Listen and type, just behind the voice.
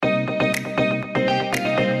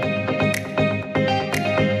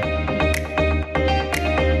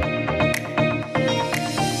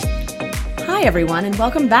Hi, everyone, and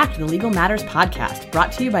welcome back to the Legal Matters Podcast,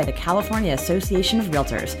 brought to you by the California Association of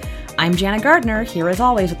Realtors. I'm Jana Gardner, here as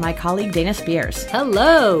always with my colleague Dana Spears.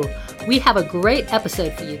 Hello! We have a great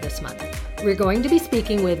episode for you this month. We're going to be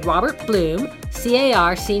speaking with Robert Bloom,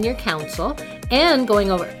 CAR Senior Counsel, and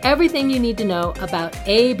going over everything you need to know about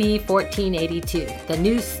AB 1482, the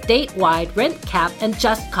new statewide rent cap and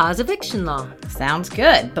just cause eviction law. Sounds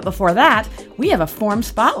good, but before that, we have a form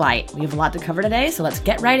spotlight. We have a lot to cover today, so let's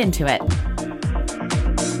get right into it.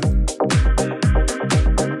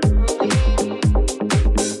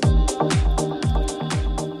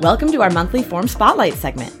 Welcome to our monthly form spotlight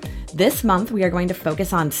segment. This month, we are going to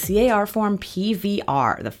focus on CAR Form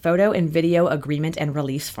PVR, the Photo and Video Agreement and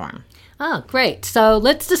Release Form. Oh, great. So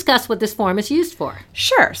let's discuss what this form is used for.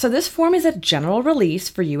 Sure. So this form is a general release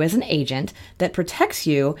for you as an agent that protects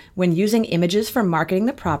you when using images for marketing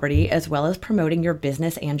the property as well as promoting your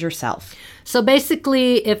business and yourself. So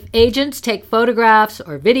basically, if agents take photographs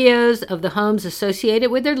or videos of the homes associated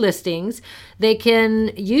with their listings, they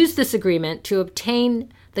can use this agreement to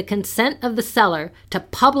obtain the consent of the seller to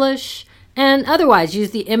publish and otherwise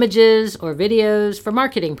use the images or videos for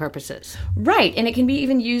marketing purposes. Right, and it can be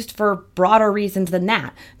even used for broader reasons than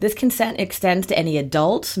that. This consent extends to any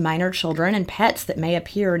adults, minor children, and pets that may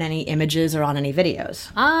appear in any images or on any videos.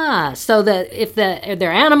 So that if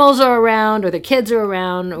their animals are around or their kids are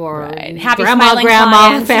around or right. Happy grandma,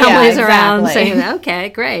 clients. families yeah, around exactly. saying, okay,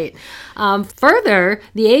 great. Further,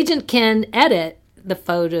 the agent can edit the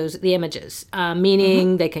photos, the images,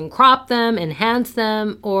 meaning they can crop them, enhance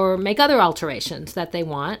them, or make other alterations that they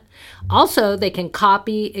want. Also, they can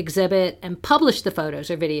copy, exhibit, and publish the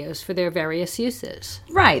photos or videos for their various uses.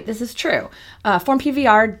 Right, this is true. Form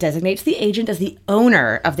PVR designates the agent as the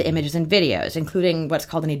owner of the images and videos, including what's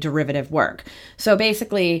called any derivative work. So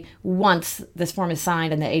basically, once this form is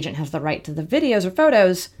signed and the agent has the right to the videos or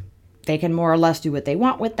photos, they can more or less do what they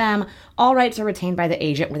want with them. All rights are retained by the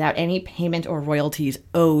agent without any payment or royalties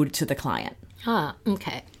owed to the client.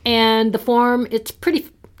 Okay. And the form, it's pretty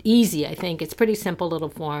easy, I think. It's a pretty simple little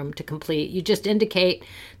form to complete. You just indicate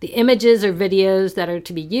the images or videos that are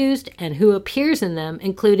to be used and who appears in them,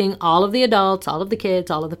 including all of the adults, all of the kids,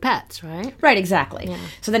 all of the pets, right? Right, exactly. Yeah.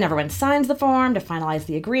 So then everyone signs the form to finalize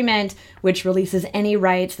the agreement, which releases any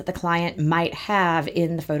rights that the client might have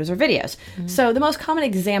in the photos or videos. Mm-hmm. So the most common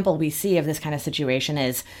example we see of this kind of situation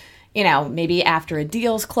is, maybe after a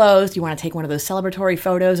deal's closed, you want to take one of those celebratory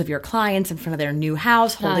photos of your clients in front of their new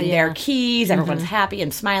house, holding their keys. Everyone's happy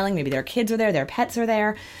and smiling. Maybe their kids are there, their pets are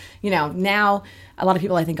there. Now a lot of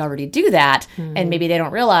people, I think, already do that, and maybe they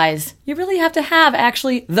don't realize you really have to have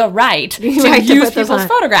actually the right to use people's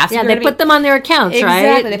photographs. Yeah, they put them on their accounts, exactly. right?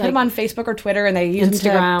 Exactly. They put them on Facebook or Twitter, and they use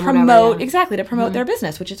Instagram, them to promote, whatever, to promote their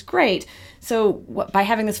business, which is great. So by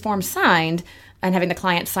having this form signed, and having the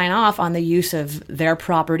client sign off on the use of their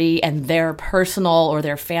property and their personal or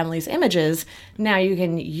their family's images, now you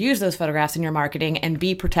can use those photographs in your marketing and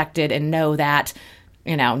be protected and know that,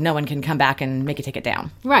 no one can come back and make you take it down.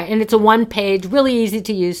 Right. And it's a one-page, really easy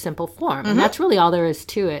to use, simple form. And that's really all there is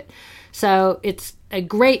to it. So it's a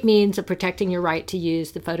great means of protecting your right to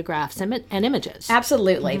use the photographs and images.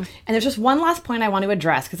 Absolutely. And there's just one last point I want to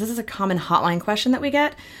address, because this is a common hotline question that we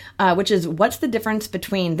get, which is what's the difference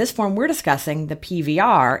between this form we're discussing, the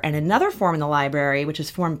PVR, and another form in the library, which is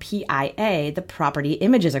Form PIA, the Property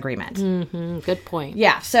Images Agreement. Mm-hmm. Good point.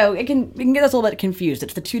 Yeah, so it can get us a little bit confused.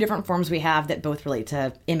 It's the two different forms we have that both relate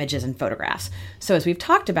to images and photographs. So as we've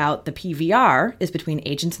talked about, the PVR is between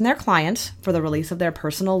agents and their clients for the release of their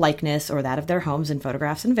personal likeness or that of their homes in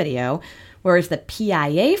photographs and video, whereas the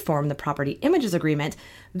PIA form, the Property Images Agreement,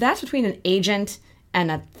 that's between an agent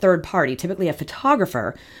and a third party, typically a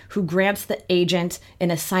photographer, who grants the agent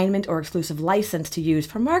an assignment or exclusive license to use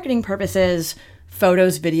for marketing purposes,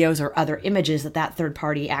 photos, videos, or other images that third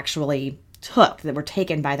party actually took, that were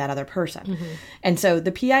taken by that other person. Mm-hmm. And so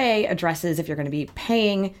the PIA addresses if you're going to be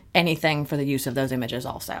paying anything for the use of those images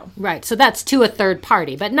also. Right. So that's to a third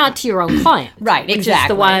party, but not to your own client. Right, which exactly. is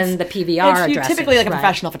the one the PVR addresses. Typically like a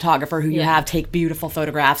professional photographer who you have take beautiful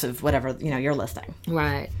photographs of whatever, you're listing.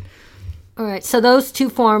 Right. All right. So those two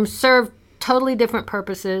forms serve totally different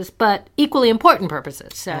purposes, but equally important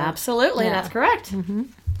purposes. So, absolutely. That's correct. Mm-hmm.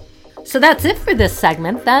 So that's it for this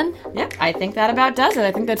segment, then? Yeah, I think that about does it.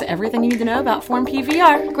 I think that's everything you need to know about Form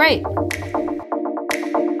PVR. Great.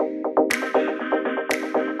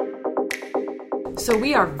 So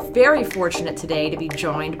we are very fortunate today to be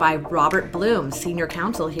joined by Robert Bloom, Senior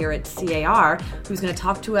Counsel here at CAR, who's going to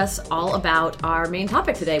talk to us all about our main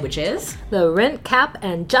topic today, which is the rent cap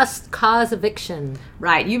and just cause eviction.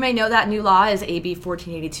 Right. You may know that new law is AB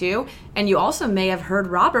 1482, and you also may have heard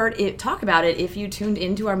Robert talk about it if you tuned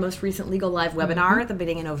into our most recent Legal Live webinar at the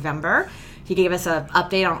beginning of November. He gave us an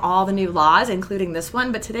update on all the new laws, including this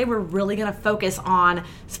one, but today we're really going to focus on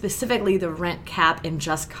specifically the rent cap and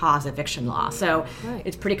just cause eviction law. So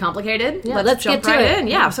It's pretty complicated. Yeah, let's jump get to right it. in.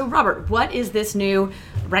 Yeah. So Robert, what is this new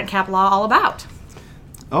rent cap law all about?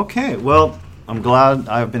 Okay, well, I'm glad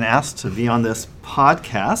I've been asked to be on this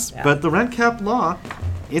podcast, but the rent cap law,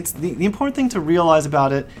 it's the important thing to realize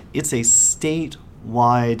about it, it's a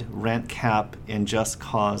statewide rent cap and just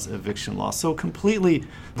cause eviction law. So completely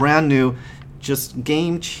brand new, just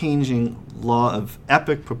game-changing law of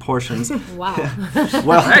epic proportions. Wow.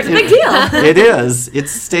 Well, It's a big deal. It is.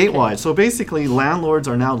 It's statewide. So basically, landlords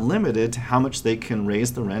are now limited to how much they can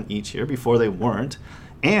raise the rent each year. Before they weren't.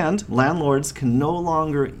 And landlords can no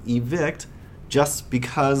longer evict just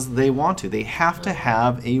because they want to. They have to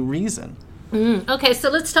have a reason. Okay,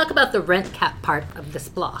 so let's talk about the rent cap part of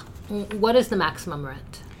this law. What is the maximum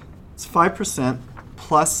rent? It's 5%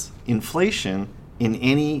 plus inflation in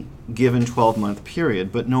any given 12-month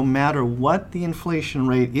period. But no matter what the inflation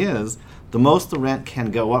rate is, the most the rent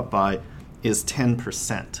can go up by is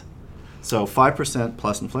 10%. So 5%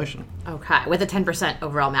 plus inflation. Okay, with a 10%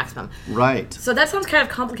 overall maximum. Right. So that sounds kind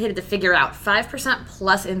of complicated to figure out. 5%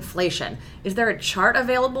 plus inflation. Is there a chart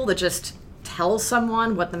available that just tells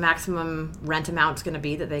someone what the maximum rent amount is going to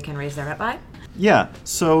be that they can raise their rent by? Yeah,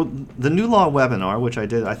 so the new law webinar, which I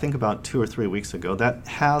did I think about 2 or 3 weeks ago, that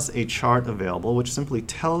has a chart available which simply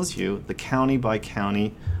tells you the county by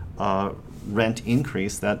county rent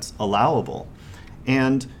increase that's allowable.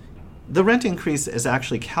 And the rent increase is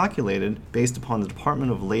actually calculated based upon the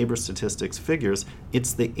Department of Labor Statistics figures.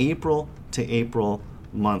 It's the April to April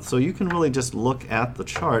month. So you can really just look at the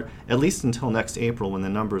chart, at least until next April when the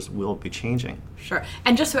numbers will be changing. Sure.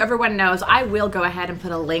 And just so everyone knows, I will go ahead and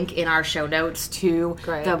put a link in our show notes to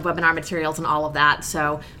the webinar materials and all of that.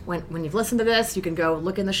 So when you've listened to this, you can go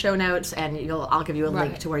look in the show notes and I'll give you a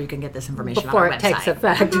link to where you can get this information before on our it website. takes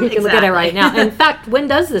effect. You can look at it right now. In fact, when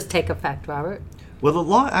does this take effect, Robert? Well, the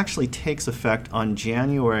law actually takes effect on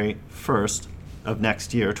January 1st of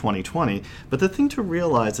next year, 2020. But the thing to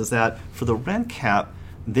realize is that for the rent cap,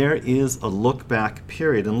 there is a look-back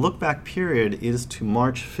period, and look-back period is to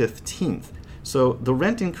March 15th. So the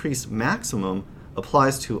rent increase maximum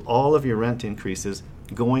applies to all of your rent increases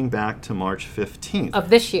going back to March 15th.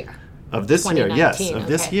 Of this year? Of this year, yes, of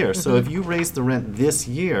this okay. year. So if you raise the rent this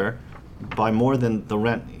year by more than the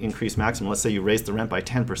rent increase maximum, let's say you raise the rent by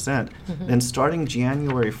 10%, then starting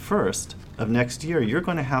January 1st of next year, you're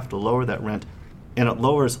going to have to lower that rent, and it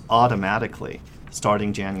lowers automatically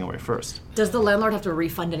starting January 1st. Does the landlord have to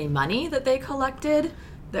refund any money that they collected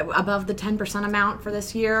above the 10% amount for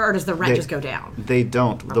this year, or does the rent just go down? They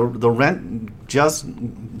don't. The rent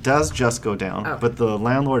does just go down, but the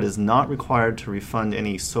landlord is not required to refund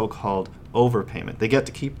any so-called overpayment. They get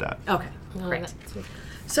to keep that. Okay, great.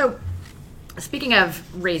 So, speaking of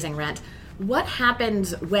raising rent, what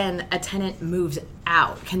happens when a tenant moves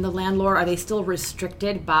out? Can the landlord, are they still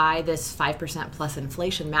restricted by this 5% plus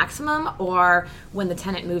inflation maximum? Or when the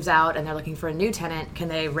tenant moves out and they're looking for a new tenant, can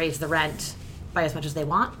they raise the rent by as much as they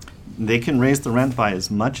want? They can raise the rent by as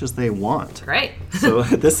much as they want. Great. So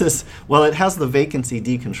it has the vacancy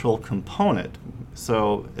decontrol component.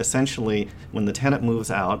 So essentially, when the tenant moves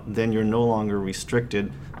out, then you're no longer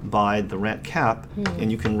restricted by the rent cap,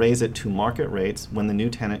 and you can raise it to market rates when the new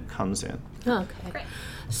tenant comes in. Okay. Great.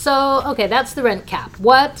 So, that's the rent cap.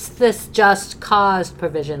 What's this just cause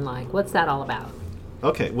provision like? What's that all about?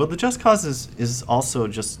 Okay, well, the just cause is also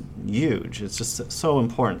just huge. It's just so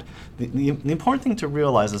important. The important thing to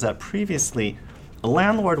realize is that previously, a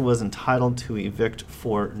landlord was entitled to evict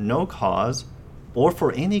for no cause or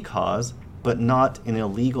for any cause, but not an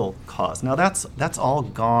illegal cause. Now, that's all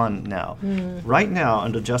gone now. Right now,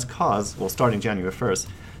 under just cause, well, starting January 1st,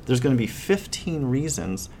 there's going to be 15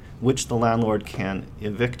 reasons which the landlord can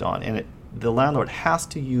evict on. And the landlord has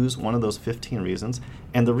to use one of those 15 reasons,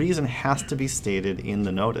 and the reason has to be stated in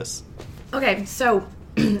the notice. Okay, so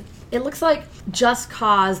it looks like just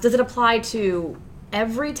cause, does it apply to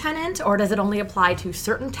every tenant, or does it only apply to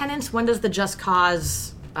certain tenants? When does the just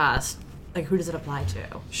cause, who does it apply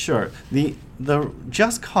to? Sure. The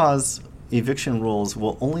just cause eviction rules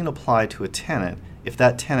will only apply to a tenant if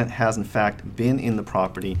that tenant has, in fact, been in the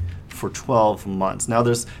property for 12 months. Now,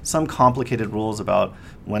 there's some complicated rules about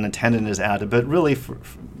when a tenant is added, but really,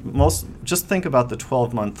 just think about the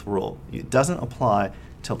 12-month rule. It doesn't apply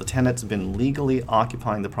till the tenant's been legally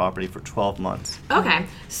occupying the property for 12 months. Okay,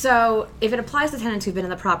 so if it applies to tenants who've been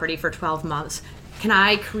in the property for 12 months, can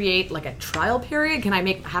I create like a trial period? Can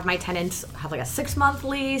I have my tenants have like a 6-month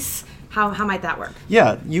lease? How might that work?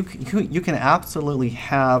 Yeah, you can absolutely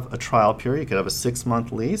have a trial period. You could have a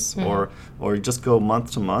 6-month lease, or just go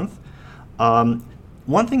month to month.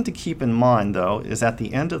 One thing to keep in mind, though, is at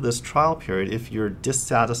the end of this trial period, if you're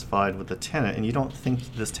dissatisfied with the tenant and you don't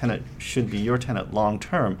think this tenant should be your tenant long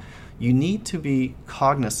term, you need to be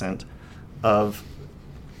cognizant of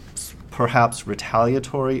perhaps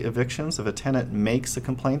retaliatory evictions. If a tenant makes a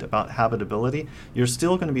complaint about habitability, you're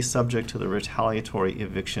still going to be subject to the retaliatory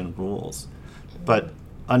eviction rules. But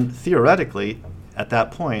theoretically, at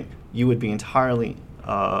that point, you would be entirely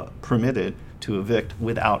permitted to evict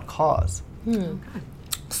without cause. Okay.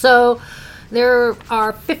 So there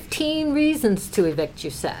are 15 reasons to evict, you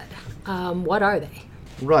said. What are they?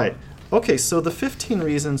 Right. Okay, so the 15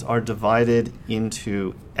 reasons are divided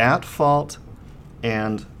into at fault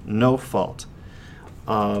and no fault.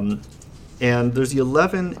 And there's the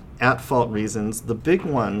 11 at fault reasons. The big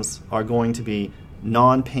ones are going to be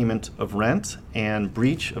non-payment of rent and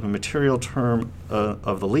breach of a material term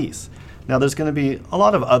of the lease. Now there's going to be a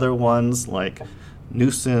lot of other ones like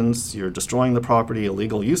nuisance, you're destroying the property,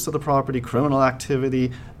 illegal use of the property, criminal activity,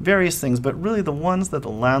 various things, but really the ones that the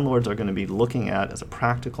landlords are going to be looking at as a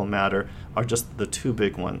practical matter are just the two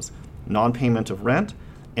big ones: non-payment of rent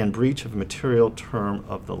and breach of a material term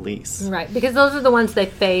of the lease. Right, because those are the ones they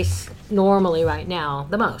face normally right now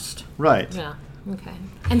the most. Right. Yeah, okay.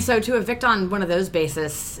 And so to evict on one of those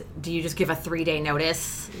basis, do you just give a 3-day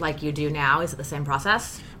notice like you do now? Is it the same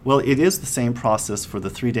process? Well, it is the same process for the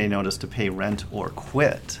 3-day notice to pay rent or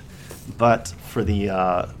quit, but for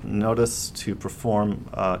the notice to perform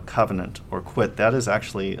covenant or quit, that is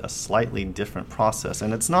actually a slightly different process.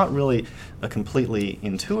 And it's not really a completely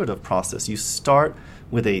intuitive process. You start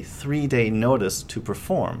with a 3-day notice to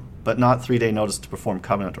perform, but not 3-day notice to perform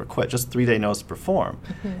covenant or quit, just 3-day notice to perform.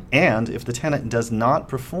 Mm-hmm. And if the tenant does not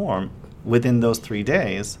perform within those 3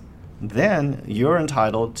 days, then you're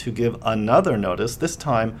entitled to give another notice, this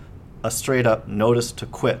time a straight-up notice to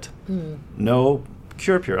quit. No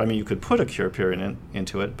cure period. I mean, you could put a cure period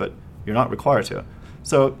into it, but you're not required to.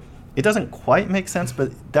 So it doesn't quite make sense,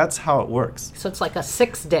 but that's how it works. So it's like a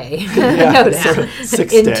 6-day Yeah, notice so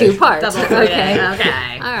 6 in day. 2 parts. Double Okay.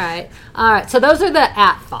 Okay. All right. So those are the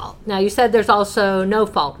at fault. Now you said there's also no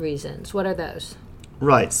fault reasons. What are those?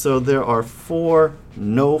 Right. So there are 4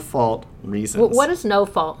 no-fault reasons. Well, what does no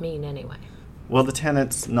fault mean anyway? Well, the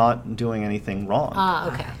tenant's not doing anything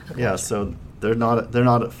wrong. Okay. Yeah, so they're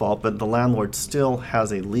not at fault, but the landlord still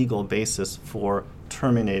has a legal basis for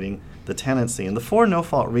terminating the tenancy. And the 4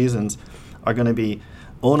 no-fault reasons are going to be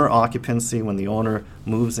owner occupancy, when the owner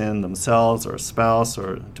moves in themselves or a spouse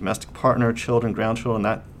or a domestic partner, children,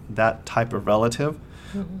 grandchildren, that type of relative.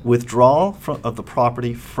 Mm-hmm. Withdrawal of the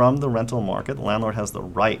property from the rental market. The landlord has the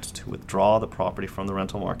right to withdraw the property from the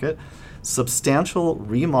rental market. Substantial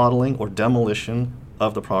remodeling or demolition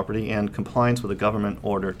of the property, and compliance with a government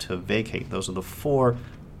order to vacate. Those are the 4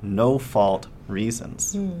 no-fault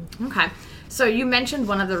reasons. Okay. So you mentioned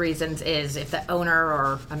one of the reasons is if the owner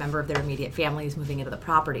or a member of their immediate family is moving into the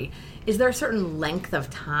property. Is there a certain length of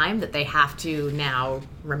time that they have to now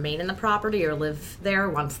remain in the property or live there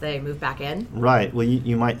once they move back in? Right. Well,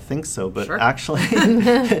 you might think so, but Sure. actually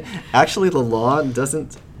the law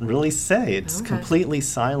doesn't really say. It's completely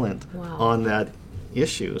silent on that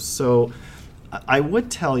issue. So I would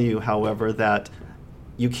tell you, however, that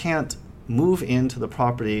you can't move into the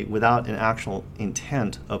property without an actual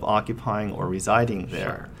intent of occupying or residing there.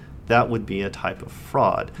 Sure. That would be a type of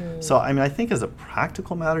fraud. So, I mean, I think as a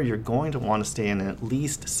practical matter, you're going to want to stay in at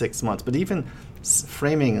least 6 months. But even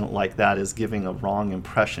framing it like that is giving a wrong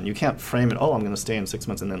impression. You can't frame it, oh, I'm going to stay in 6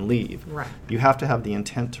 months and then leave. Right. You have to have the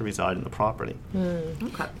intent to reside in the property.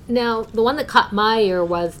 Okay. Now, the one that caught my ear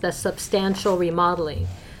was the substantial remodeling.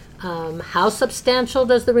 How substantial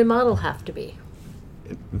does the remodel have to be?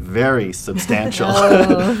 Very substantial.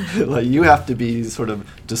 Like you have to be sort of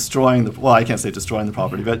destroying well, I can't say destroying the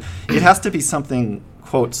property, but it has to be something,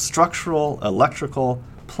 quote, structural, electrical,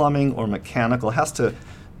 plumbing, or mechanical. It has to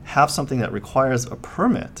have something that requires a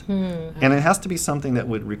permit. And it has to be something that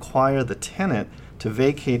would require the tenant to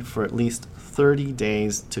vacate for at least 30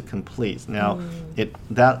 days to complete. Now,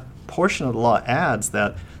 that portion of the law adds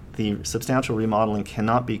that the substantial remodeling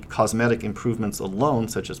cannot be cosmetic improvements alone,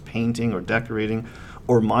 such as painting or decorating,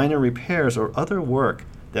 or minor repairs or other work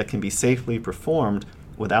that can be safely performed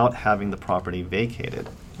without having the property vacated.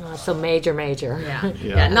 So major.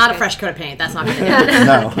 Yeah, not a fresh coat of paint. That's not going to do it.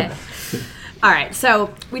 No. Okay. All right,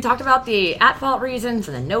 so we talked about the at-fault reasons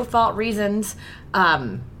and the no-fault reasons.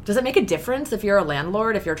 Does it make a difference if you're a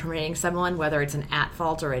landlord, if you're terminating someone, whether it's an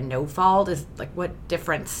at-fault or a no-fault? What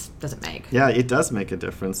difference does it make? Yeah, it does make a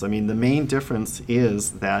difference. I mean, the main difference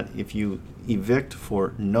is that if you evict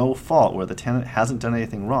for no fault, where the tenant hasn't done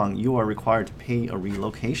anything wrong, you are required to pay a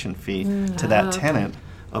relocation fee to that tenant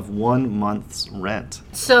of 1 month's rent.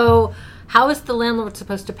 So how is the landlord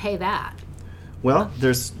supposed to pay that? Well,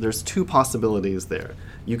 there's two possibilities there.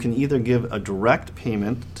 You can either give a direct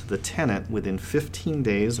payment to the tenant within 15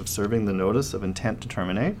 days of serving the notice of intent to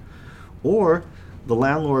terminate, or the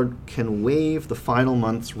landlord can waive the final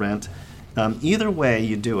month's rent. Either way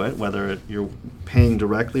you do it, whether you're paying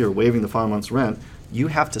directly or waiving the final month's rent, you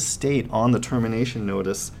have to state on the termination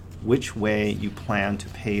notice which way you plan to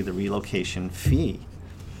pay the relocation fee.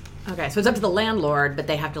 Okay, so it's up to the landlord, but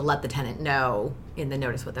they have to let the tenant know in the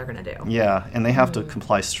notice what they're going to do. Yeah, and they have to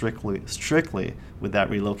comply strictly with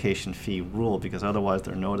that relocation fee rule, because otherwise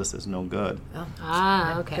their notice is no good.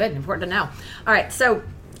 Oh, Okay. good, important to know. All right, so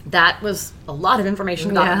that was a lot of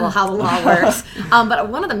information about how the law works. But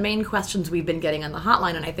one of the main questions we've been getting on the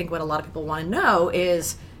hotline, and I think what a lot of people want to know,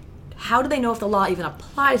 is how do they know if the law even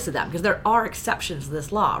applies to them? Because there are exceptions to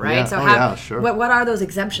this law, right? Yeah. So Sure. What are those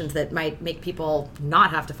exemptions that might make people not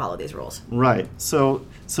have to follow these rules? Right. So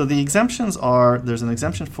the exemptions are, there's an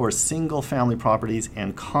exemption for single-family properties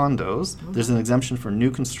and condos. There's an exemption for new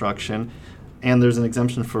construction, and there's an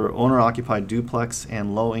exemption for owner-occupied duplex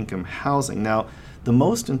and low-income housing. Now, the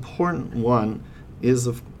most important one is,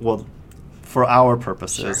 for our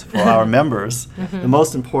purposes, for our members, the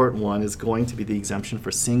most important one is going to be the exemption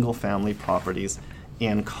for single-family properties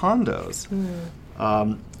and condos.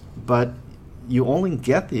 But you only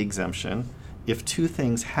get the exemption if two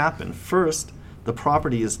things happen. First, the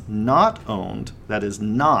property is not owned, that is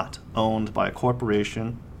not owned by a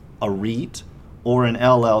corporation, a REIT, or an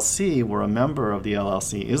LLC where a member of the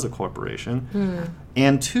LLC is a corporation.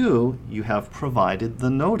 And two, you have provided the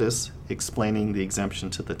notice explaining the exemption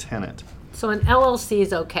to the tenant. So an LLC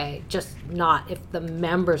is okay, just not if the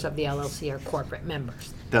members of the LLC are corporate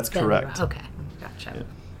members. That's Then correct. you're- Okay. Gotcha.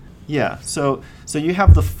 Yeah, so you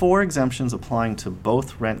have the four exemptions applying to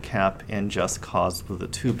both rent cap and just cause, with the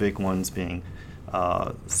two big ones being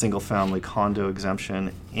single-family condo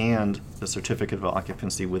exemption and the certificate of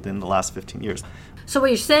occupancy within the last 15 years. So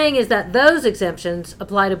what you're saying is that those exemptions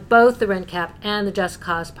apply to both the rent cap and the just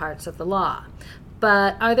cause parts of the law.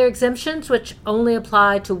 But are there exemptions which only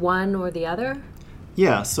apply to one or the other?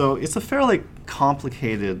 Yeah, so it's a fairly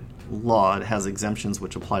complicated law. It has exemptions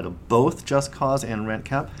which apply to both just cause and rent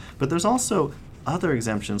cap, but there's also other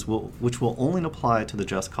exemptions which will only apply to the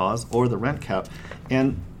just cause or the rent cap.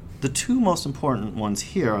 And the two most important ones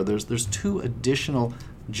here are there's two additional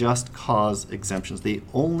just cause exemptions. They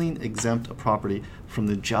only exempt a property from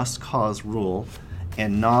the just cause rule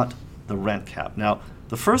and not the rent cap. Now,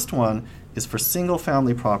 the first one is for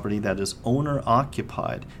single-family property that is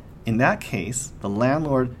owner-occupied. In that case, the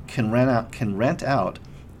landlord can rent out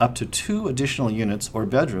up to 2 additional units or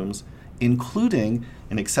bedrooms, including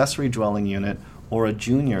an accessory dwelling unit or a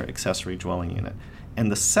junior accessory dwelling unit. And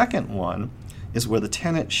the second one is where the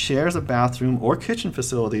tenant shares a bathroom or kitchen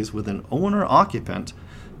facilities with an owner-occupant,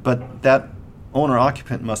 but that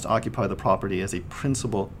owner-occupant must occupy the property as a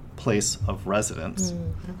principal place of residence.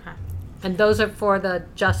 Okay. And those are for the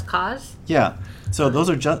just cause? Yeah, so those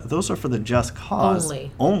are for the just cause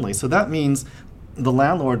only. So that means the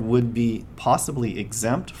landlord would be possibly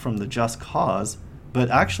exempt from the just cause,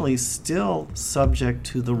 but actually still subject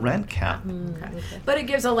to the rent cap. Okay. But it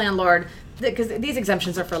gives a landlord, because these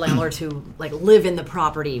exemptions are for landlords who live in the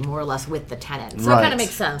property more or less with the tenant. So it kind Right. of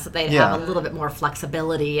makes sense that they'd Yeah. have a little bit more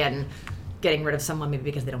flexibility and getting rid of someone maybe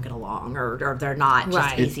because they don't get along or they're not just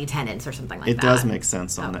Right. easy tenants or something like that. It does make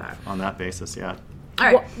sense on Okay. that basis, yeah. All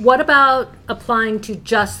right. What about applying to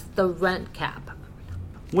just the rent cap?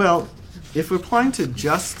 Well, if we're applying to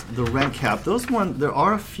just the rent cap, there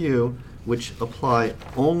are a few which apply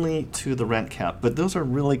only to the rent cap, but those are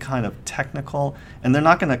really kind of technical, and they're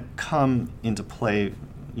not going to come into play,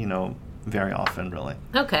 very often, really.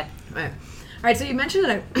 Okay. Right. All right, so you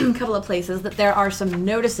mentioned in a couple of places that there are some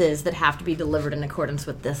notices that have to be delivered in accordance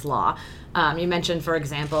with this law. You mentioned, for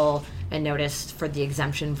example, a notice for the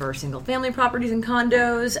exemption for single-family properties and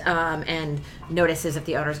condos, and notices if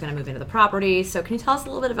the owner is going to move into the property. So can you tell us a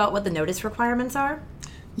little bit about what the notice requirements are?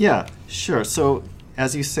 Yeah, sure. So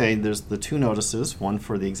as you say, there's the two notices, one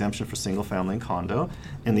for the exemption for single-family and condo,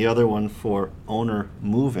 and the other one for owner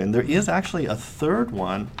move-in. There is actually a third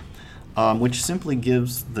one which simply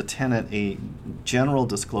gives the tenant a general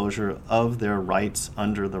disclosure of their rights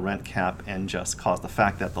under the rent cap and just cause, the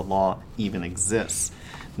fact that the law even exists.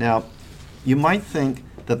 Now, you might think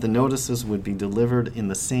that the notices would be delivered in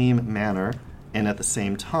the same manner and at the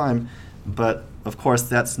same time, but of course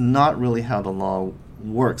that's not really how the law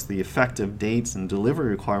works. The effective dates and delivery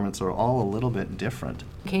requirements are all a little bit different.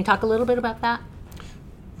 Can you talk a little bit about that?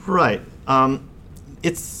 Right.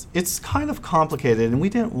 It's kind of complicated, and we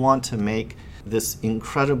didn't want to make this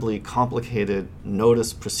incredibly complicated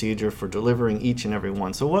notice procedure for delivering each and every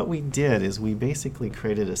one. So what we did is we basically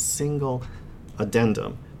created a single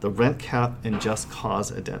addendum, the rent cap and just cause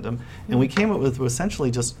addendum, and we came up with essentially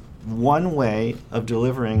just one way of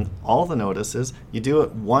delivering all the notices. You do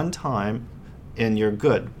it one time and you're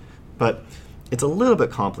good. But it's a little bit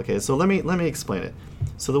complicated, so let me explain it.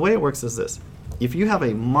 So the way it works is this. If you have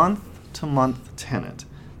a month-to-month tenant,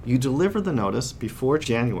 you deliver the notice before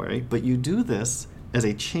January, but you do this as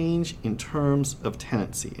a change in terms of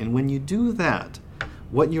tenancy. And when you do that,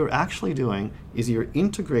 what you're actually doing is you're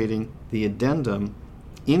integrating the addendum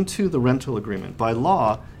into the rental agreement. By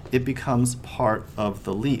law, it becomes part of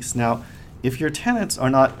the lease. Now, if your tenants are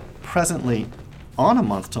not presently on a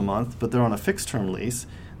month-to-month, but they're on a fixed-term lease,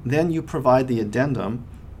 then you provide the addendum,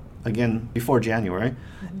 again, before January,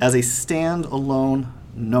 as a standalone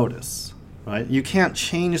notice, right? You can't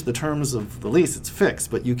change the terms of the lease, it's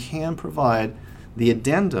fixed, but you can provide the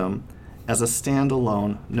addendum as a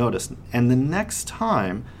standalone notice. And the next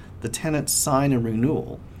time the tenants sign a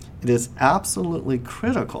renewal, it is absolutely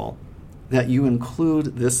critical that you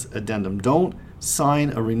include this addendum. Don't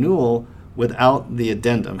sign a renewal without the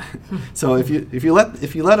addendum. So if you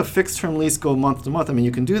let a fixed term lease go month to month, I mean,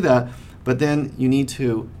 you can do that, but then you need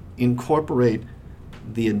to incorporate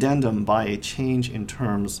the addendum by a change in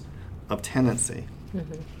terms of tenancy.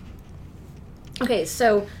 Okay,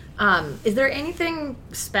 so is there anything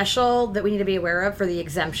special that we need to be aware of for the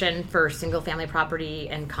exemption for single-family property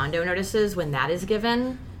and condo notices when that is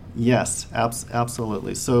given? Yes,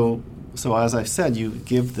 absolutely. So as I said, you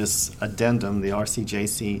give this addendum, the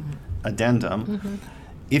RCJC addendum.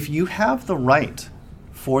 If you have the right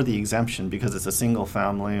for the exemption because it's a single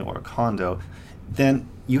family or a condo, then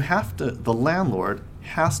the landlord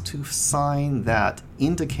has to sign that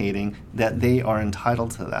indicating that they are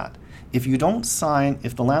entitled to that. If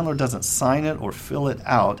the landlord doesn't sign it or fill it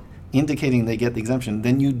out indicating they get the exemption,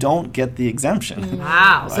 then you don't get the exemption.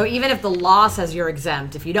 Wow. Right? So even if the law says you're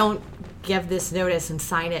exempt, if you don't give this notice and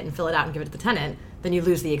sign it and fill it out and give it to the tenant, then you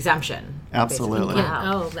lose the exemption. Absolutely.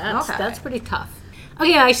 Wow. Oh, that's pretty tough.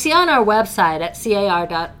 Okay, I see on our website at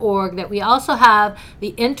car.org that we also have the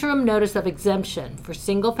interim notice of exemption for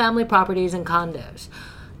single-family properties and condos.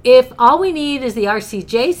 If all we need is the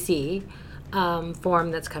RCJC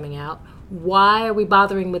form that's coming out, why are we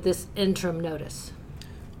bothering with this interim notice?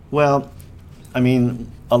 Well, I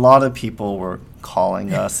mean, a lot of people were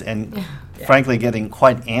calling us and frankly getting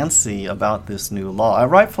quite antsy about this new law.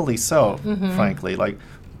 Rightfully so, frankly. Like,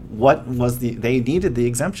 they needed the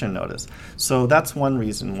exemption notice. So that's one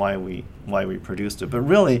reason why we produced it. But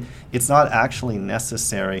really, it's not actually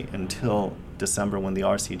necessary until December when the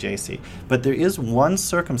RCJC. But there is one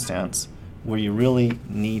circumstance where you really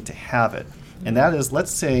need to have it. And that is,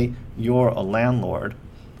 let's say you're a landlord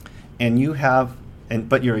and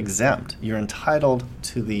but you're exempt. You're entitled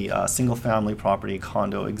to the single-family property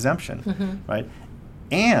condo exemption, right?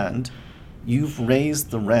 And you've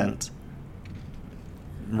raised the rent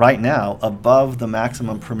right now above the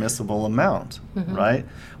maximum permissible amount, right?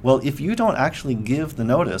 Well, if you don't actually give the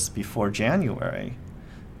notice before January,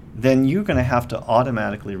 then you're going to have to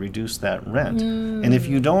automatically reduce that rent. And if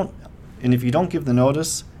you don't give the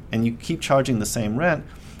notice and you keep charging the same rent,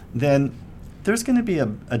 then there's going to be a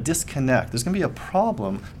disconnect. There's going to be a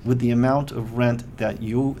problem with the amount of rent that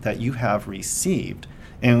you have received.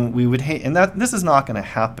 And we would hate, and that this is not going to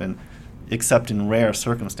happen except in rare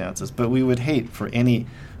circumstances, but we would hate for any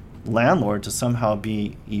landlord to somehow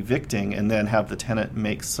be evicting and then have the tenant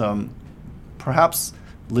make some perhaps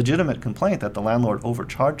legitimate complaint that the landlord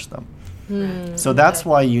overcharged them. So that's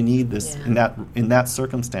why you need this in that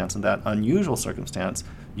circumstance, in that unusual circumstance.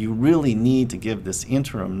 You really need to give this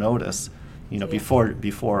interim notice, before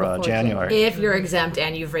January. If you're exempt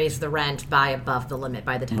and you've raised the rent by above the limit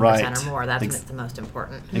by the 10% or more, that's the most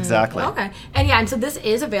important. Exactly. Okay. And so this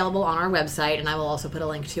is available on our website, and I will also put a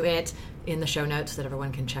link to it. in the show notes so that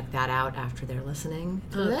everyone can check that out after they're listening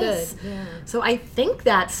to this. Good. Yeah. So I think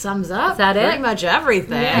that sums up that pretty it? much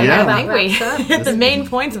everything. Yeah. I think we hit the main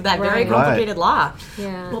points of that very Right. complicated law.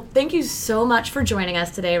 Yeah. Well, thank you so much for joining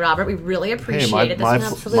us today, Robert. We really appreciate my- it. my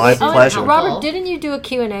This was pl- absolutely my so pleasure. helpful. Robert, didn't you do a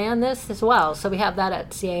Q&A on this as well? So we have that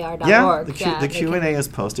at car.org. Yeah, the they Q&A can- is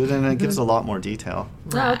posted, and it gives a lot more detail.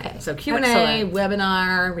 Oh, okay. So Q&A, Excellent.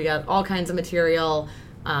 webinar, we got all kinds of material.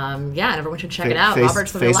 And everyone should check it out. Face-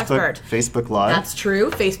 Robert's the real expert. Facebook Live. That's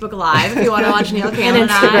true. Facebook Live, if you want to watch Neil Cannon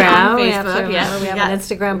And and I on Instagram. We have, Facebook. to Yes, we have got an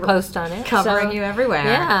Instagram post on it. covering so- you everywhere.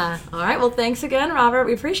 Yeah. All right. Well, thanks again, Robert.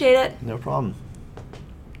 We appreciate it. No problem.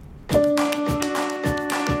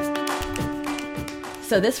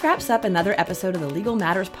 So this wraps up another episode of the Legal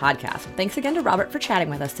Matters podcast. Thanks again to Robert for chatting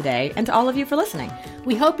with us today, and to all of you for listening.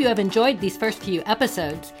 We hope you have enjoyed these first few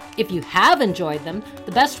episodes. If you have enjoyed them,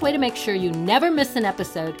 the best way to make sure you never miss an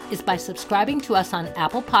episode is by subscribing to us on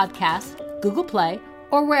Apple Podcasts, Google Play,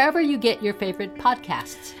 or wherever you get your favorite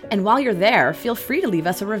podcasts. And while you're there, feel free to leave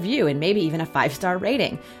us a review and maybe even a 5-star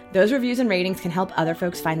rating. Those reviews and ratings can help other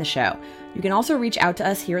folks find the show. You can also reach out to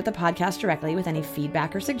us here at the podcast directly with any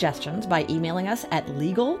feedback or suggestions by emailing us at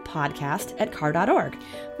legalpodcast@car.org.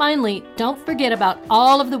 Finally, don't forget about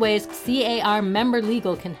all of the ways CAR Member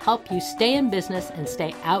Legal can help you stay in business and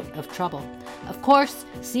stay out of trouble. Of course,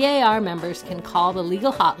 CAR members can call the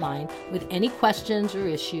legal hotline with any questions or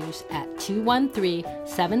issues at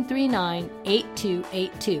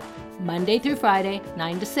 213-739-8282, Monday through Friday,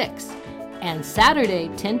 9 to 6, and Saturday,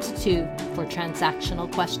 10 to 2 for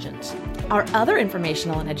transactional questions. Our other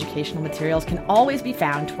informational and educational materials can always be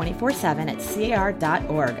found 24/7 at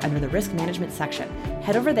car.org under the Risk Management section.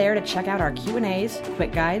 Head over there to check out our Q&As,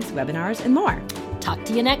 quick guides, webinars, and more. Talk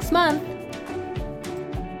to you next month.